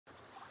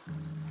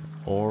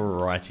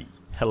Alrighty,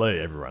 hello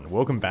everyone,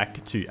 welcome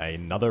back to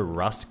another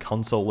Rust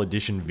Console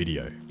Edition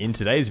video. In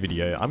today's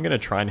video, I'm going to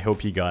try and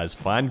help you guys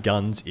find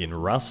guns in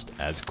Rust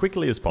as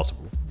quickly as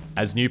possible.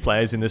 As new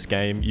players in this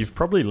game, you've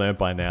probably learned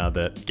by now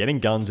that getting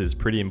guns is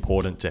pretty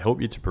important to help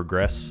you to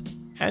progress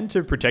and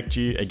to protect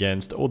you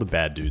against all the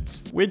bad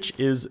dudes, which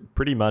is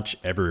pretty much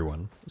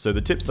everyone. So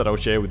the tips that I'll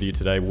share with you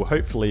today will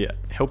hopefully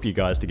help you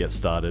guys to get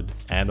started.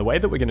 And the way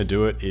that we're going to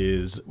do it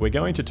is we're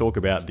going to talk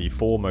about the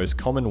 4 most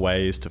common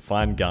ways to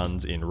find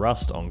guns in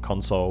Rust on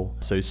console.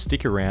 So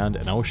stick around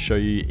and I'll show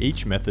you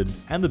each method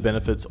and the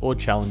benefits or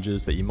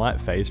challenges that you might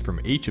face from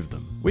each of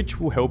them, which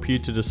will help you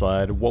to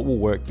decide what will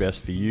work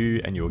best for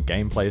you and your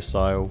gameplay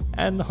style,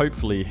 and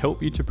hopefully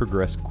help you to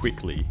progress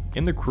quickly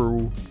in the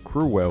cruel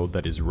world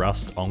that is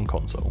Rust on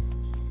console.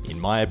 In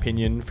my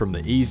opinion, from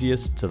the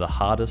easiest to the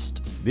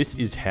hardest, this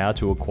is how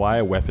to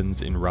acquire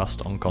weapons in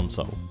Rust on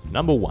console.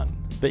 Number 1.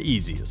 The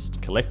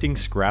easiest. Collecting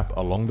scrap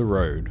along the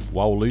road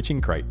while looting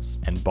crates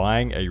and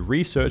buying a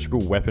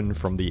researchable weapon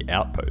from the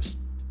outpost.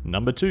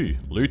 Number 2.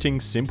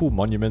 Looting simple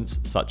monuments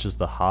such as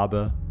the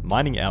harbour,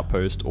 mining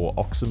outpost or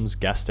Oxum's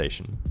gas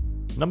station.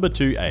 Number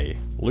 2A.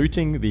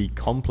 Looting the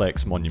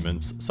complex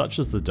monuments such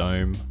as the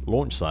dome,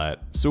 launch site,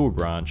 sewer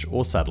branch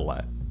or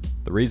satellite.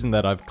 The reason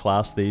that I've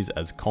classed these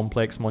as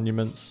complex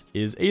monuments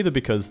is either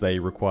because they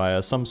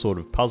require some sort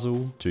of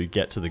puzzle to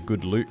get to the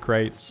good loot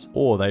crates,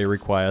 or they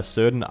require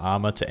certain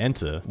armor to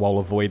enter while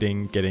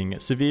avoiding getting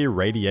severe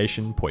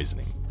radiation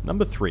poisoning.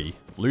 Number 3.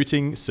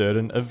 Looting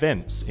certain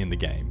events in the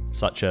game,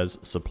 such as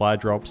supply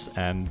drops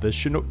and the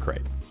Chinook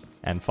crate.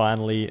 And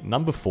finally,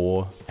 number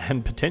 4,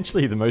 and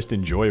potentially the most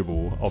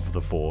enjoyable of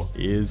the 4,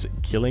 is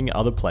killing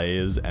other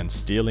players and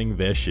stealing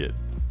their shit.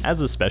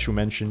 As a special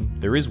mention,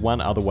 there is one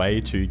other way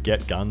to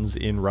get guns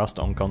in Rust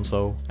on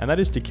console, and that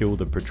is to kill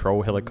the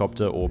patrol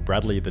helicopter or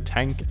Bradley the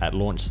tank at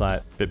launch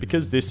site. But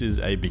because this is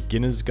a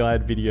beginner's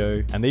guide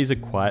video, and these are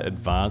quite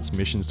advanced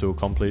missions to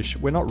accomplish,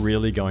 we're not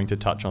really going to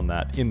touch on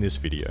that in this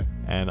video.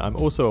 And I'm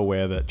also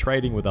aware that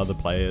trading with other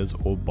players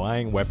or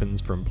buying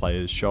weapons from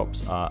players'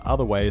 shops are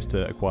other ways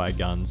to acquire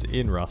guns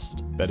in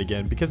Rust. But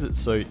again, because it's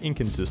so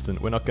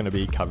inconsistent, we're not going to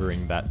be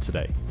covering that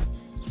today.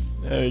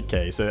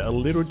 Okay, so a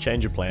little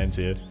change of plans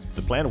here.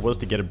 The plan was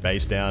to get a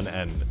base down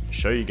and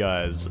show you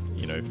guys,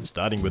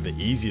 starting with the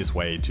easiest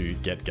way to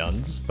get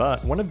guns,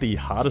 but one of the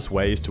hardest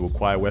ways to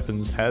acquire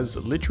weapons has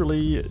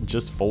literally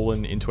just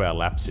fallen into our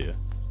laps here.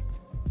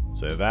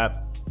 So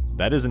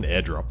that is an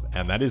airdrop,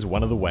 and that is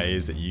one of the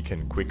ways that you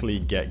can quickly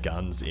get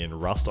guns in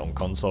Rust on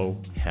console.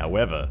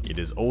 However, it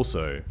is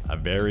also a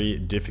very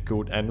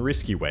difficult and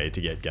risky way to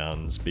get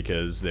guns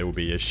because there will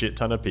be a shit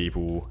ton of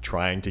people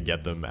trying to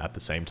get them at the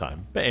same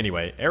time. But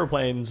anyway,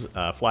 aeroplanes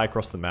fly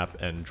across the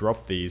map and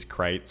drop these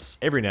crates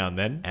every now and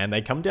then, and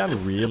they come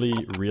down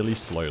really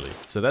slowly.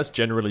 So that's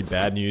generally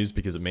bad news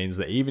because it means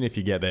that even if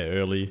you get there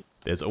early,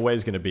 there's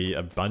always going to be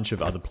a bunch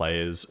of other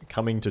players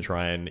coming to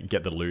try and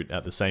get the loot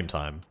at the same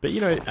time. But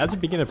as a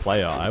beginner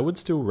player, I would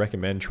still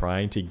recommend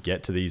trying to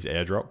get to these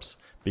airdrops,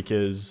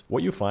 because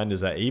what you'll find is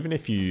that even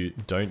if you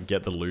don't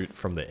get the loot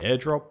from the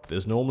airdrop,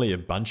 there's normally a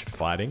bunch of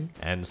fighting,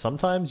 and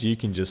sometimes you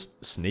can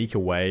just sneak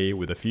away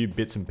with a few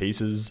bits and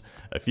pieces,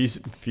 a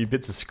few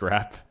bits of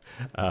scrap,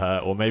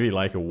 or maybe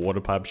like a water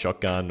pipe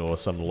shotgun or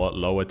some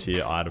lower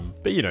tier item.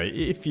 But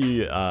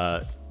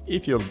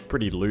if you're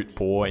pretty loot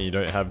poor and you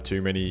don't have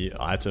too many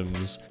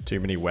items, too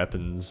many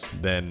weapons,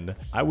 then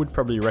I would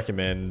probably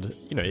recommend,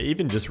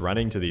 even just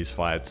running to these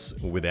fights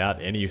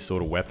without any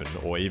sort of weapon,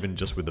 or even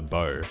just with a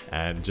bow,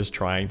 and just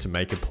trying to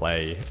make a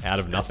play out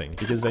of nothing,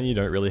 because then you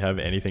don't really have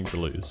anything to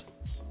lose.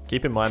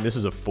 Keep in mind, this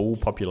is a full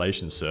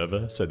population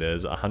server, so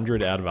there's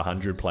 100 out of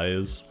 100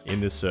 players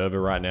in this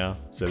server right now.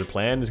 So the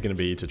plan is going to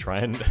be to try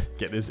and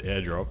get this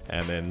airdrop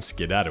and then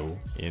skedaddle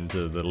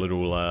into the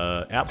little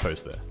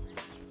outpost there.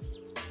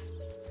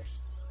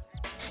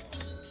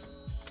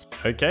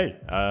 Okay,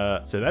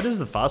 so that is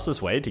the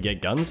fastest way to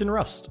get guns in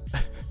Rust.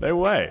 No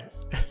way.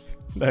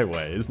 No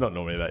way, it's not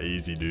normally that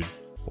easy, dude.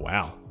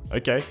 Wow,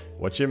 okay.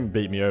 Watch him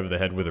beat me over the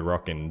head with a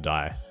rock and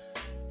die.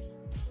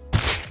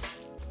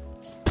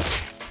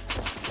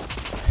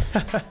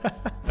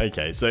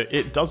 Okay, so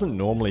it doesn't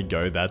normally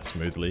go that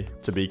smoothly,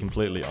 to be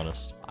completely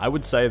honest. I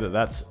would say that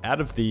that's, out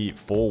of the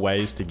 4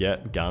 ways to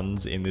get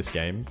guns in this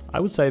game, I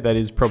would say that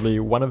is probably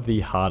one of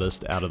the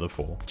hardest out of the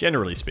 4,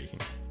 generally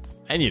speaking.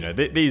 And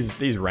these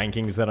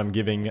rankings that I'm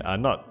giving are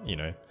not,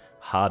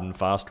 hard and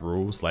fast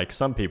rules. Like,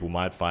 some people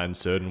might find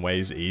certain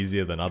ways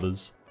easier than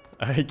others.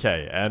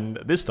 Okay, and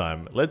this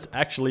time, let's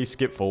actually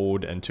skip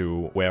forward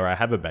into where I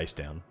have a base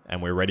down,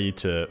 and we're ready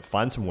to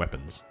find some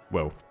weapons.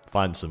 Well,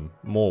 find some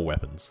more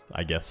weapons,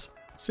 I guess.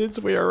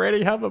 Since we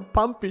already have a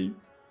pumpy.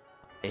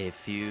 A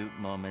few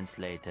moments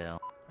later.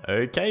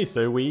 Okay,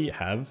 so we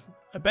have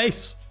a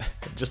base,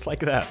 just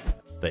like that.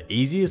 The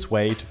easiest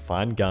way to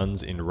find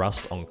guns in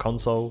Rust on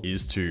console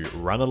is to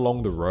run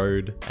along the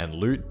road and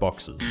loot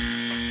boxes.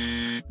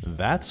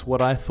 That's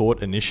what I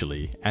thought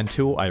initially,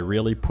 until I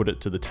really put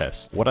it to the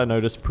test. What I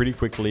noticed pretty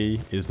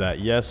quickly is that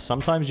yes,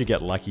 sometimes you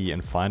get lucky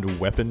and find a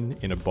weapon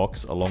in a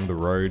box along the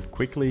road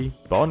quickly,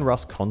 but on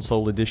Rust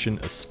Console Edition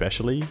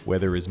especially, where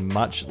there is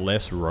much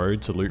less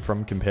road to loot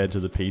from compared to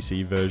the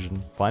PC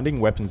version, finding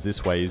weapons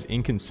this way is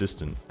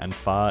inconsistent and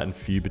far and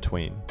few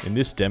between. In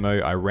this demo,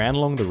 I ran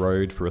along the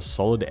road for a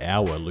solid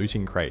hour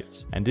looting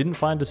crates, and didn't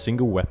find a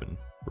single weapon.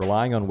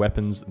 Relying on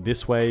weapons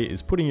this way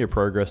is putting your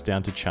progress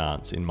down to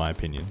chance, in my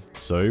opinion.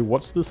 So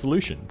what's the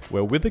solution?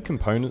 Well, with the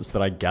components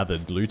that I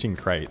gathered looting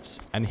crates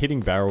and hitting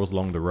barrels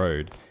along the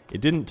road,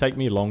 it didn't take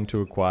me long to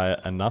acquire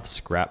enough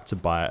scrap to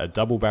buy a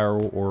double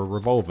barrel or a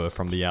revolver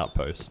from the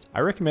outpost.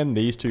 I recommend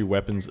these two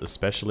weapons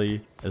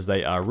especially as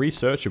they are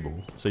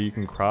researchable, so you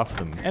can craft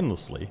them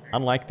endlessly,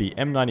 unlike the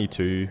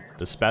M92,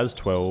 the Spaz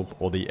 12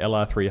 or the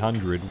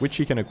LR300, which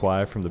you can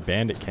acquire from the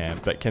bandit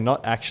camp but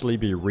cannot actually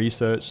be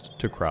researched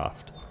to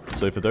craft.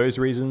 So for those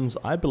reasons,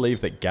 I believe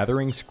that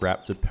gathering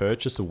scrap to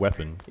purchase a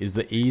weapon is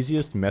the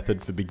easiest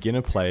method for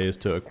beginner players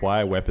to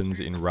acquire weapons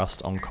in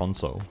Rust on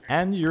console.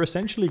 And you're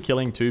essentially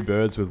killing two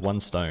birds with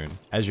one stone,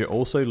 as you're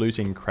also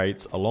looting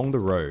crates along the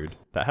road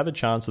that have a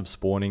chance of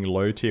spawning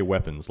low tier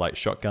weapons like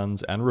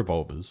shotguns and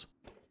revolvers.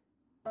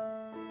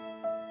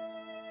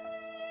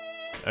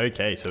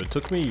 Okay, so it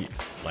took me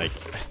like,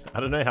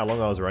 I don't know how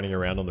long I was running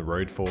around on the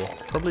road for,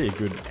 probably a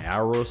good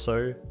hour or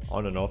so,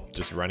 on and off,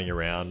 just running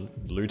around,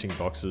 looting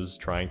boxes,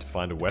 trying to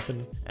find a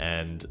weapon,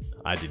 and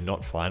I did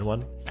not find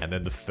one. And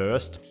then the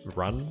first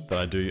run that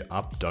I do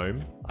up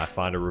Dome, I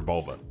find a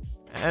revolver.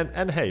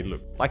 And hey,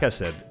 look, like I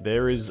said,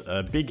 there is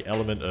a big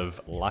element of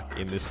luck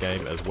in this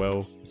game as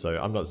well, so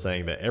I'm not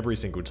saying that every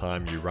single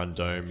time you run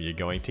Dome you're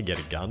going to get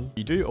a gun.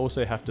 You do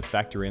also have to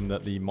factor in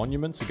that the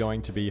monuments are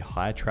going to be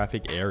high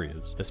traffic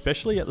areas,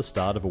 especially at the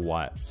start of a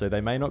wipe, so they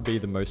may not be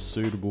the most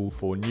suitable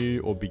for new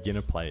or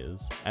beginner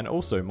players. And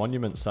also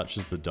monuments such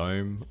as the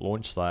Dome,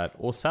 launch site,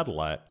 or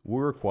satellite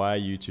will require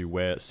you to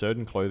wear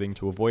certain clothing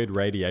to avoid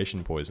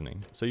radiation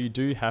poisoning, so you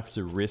do have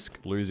to risk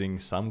losing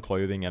some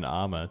clothing and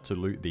armor to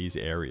loot these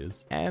areas.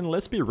 And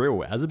let's be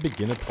real, as a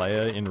beginner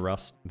player in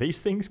Rust,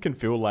 these things can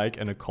feel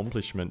like an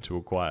accomplishment to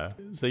acquire.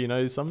 So you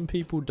know, some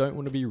people don't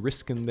want to be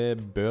risking their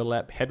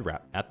burlap head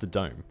wrap at the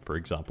Dome, for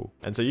example.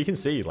 And so you can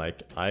see,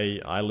 like,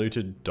 I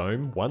looted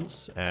Dome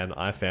once and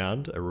I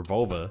found a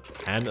revolver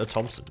and a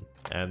Thompson.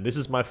 And this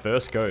is my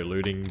first go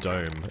looting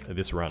Dome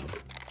this run.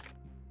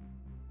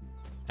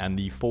 And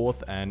the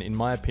fourth, and in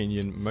my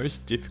opinion,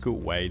 most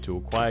difficult way to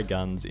acquire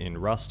guns in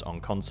Rust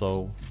on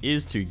console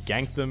is to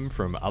gank them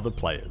from other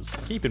players.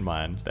 Keep in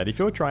mind that if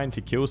you're trying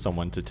to kill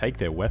someone to take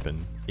their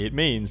weapon, it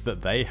means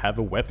that they have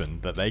a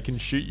weapon that they can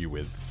shoot you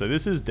with. So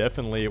this is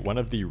definitely one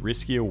of the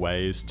riskier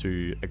ways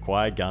to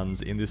acquire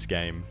guns in this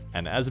game.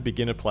 And as a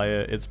beginner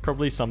player, it's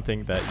probably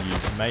something that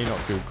you may not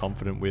feel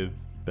confident with.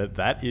 But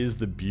that is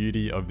the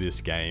beauty of this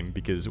game,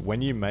 because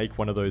when you make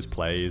one of those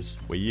plays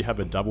where you have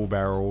a double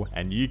barrel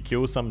and you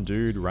kill some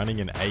dude running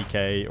an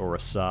AK or a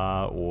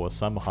SAR or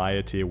some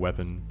higher tier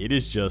weapon, it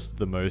is just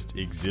the most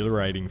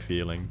exhilarating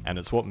feeling, and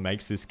it's what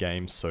makes this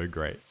game so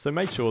great. So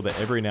make sure that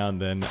every now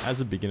and then,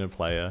 as a beginner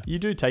player, you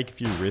do take a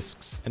few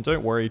risks and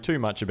don't worry too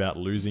much about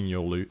losing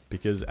your loot,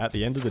 because at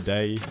the end of the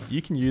day,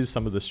 you can use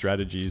some of the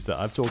strategies that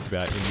I've talked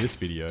about in this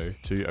video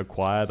to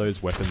acquire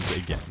those weapons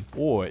again.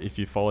 Or if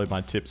you followed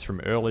my tips from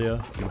earlier,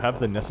 you'll have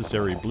the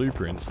necessary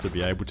blueprints to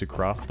be able to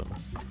craft them.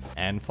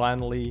 And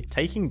finally,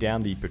 taking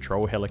down the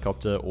patrol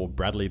helicopter or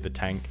Bradley the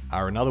tank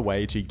are another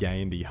way to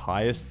gain the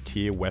highest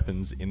tier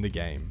weapons in the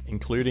game,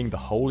 including the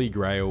Holy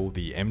Grail,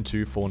 the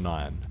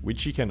M249,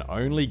 which you can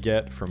only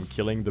get from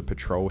killing the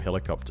patrol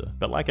helicopter.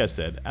 But like I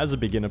said, as a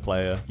beginner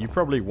player, you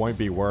probably won't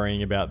be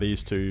worrying about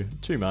these two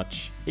too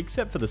much,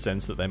 except for the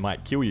sense that they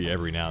might kill you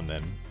every now and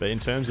then. But in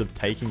terms of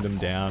taking them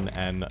down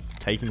and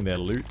taking their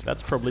loot,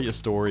 that's probably a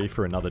story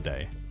for another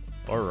day.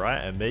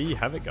 Alright, and there you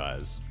have it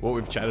guys. What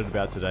we've chatted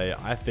about today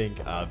I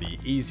think are the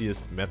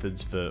easiest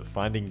methods for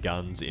finding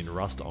guns in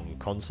Rust on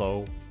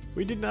console.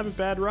 We didn't have a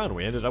bad run.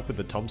 We ended up with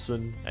a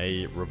Thompson,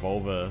 a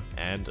revolver,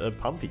 and a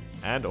pumpy.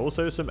 And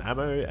also some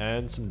ammo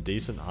and some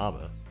decent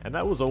armor. And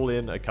that was all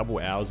in a couple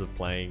hours of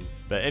playing.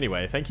 But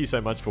anyway, thank you so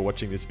much for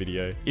watching this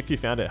video. If you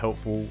found it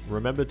helpful,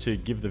 remember to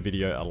give the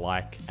video a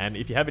like. And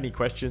if you have any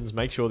questions,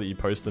 make sure that you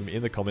post them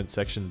in the comment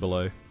section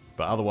below.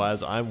 But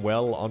otherwise, I'm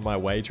well on my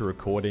way to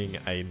recording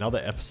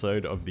another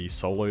episode of the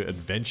Solo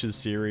Adventures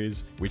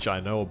series, which I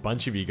know a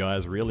bunch of you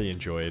guys really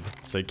enjoyed.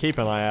 So keep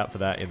an eye out for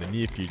that in the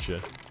near future.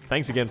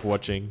 Thanks again for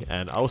watching,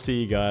 and I'll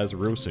see you guys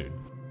real soon.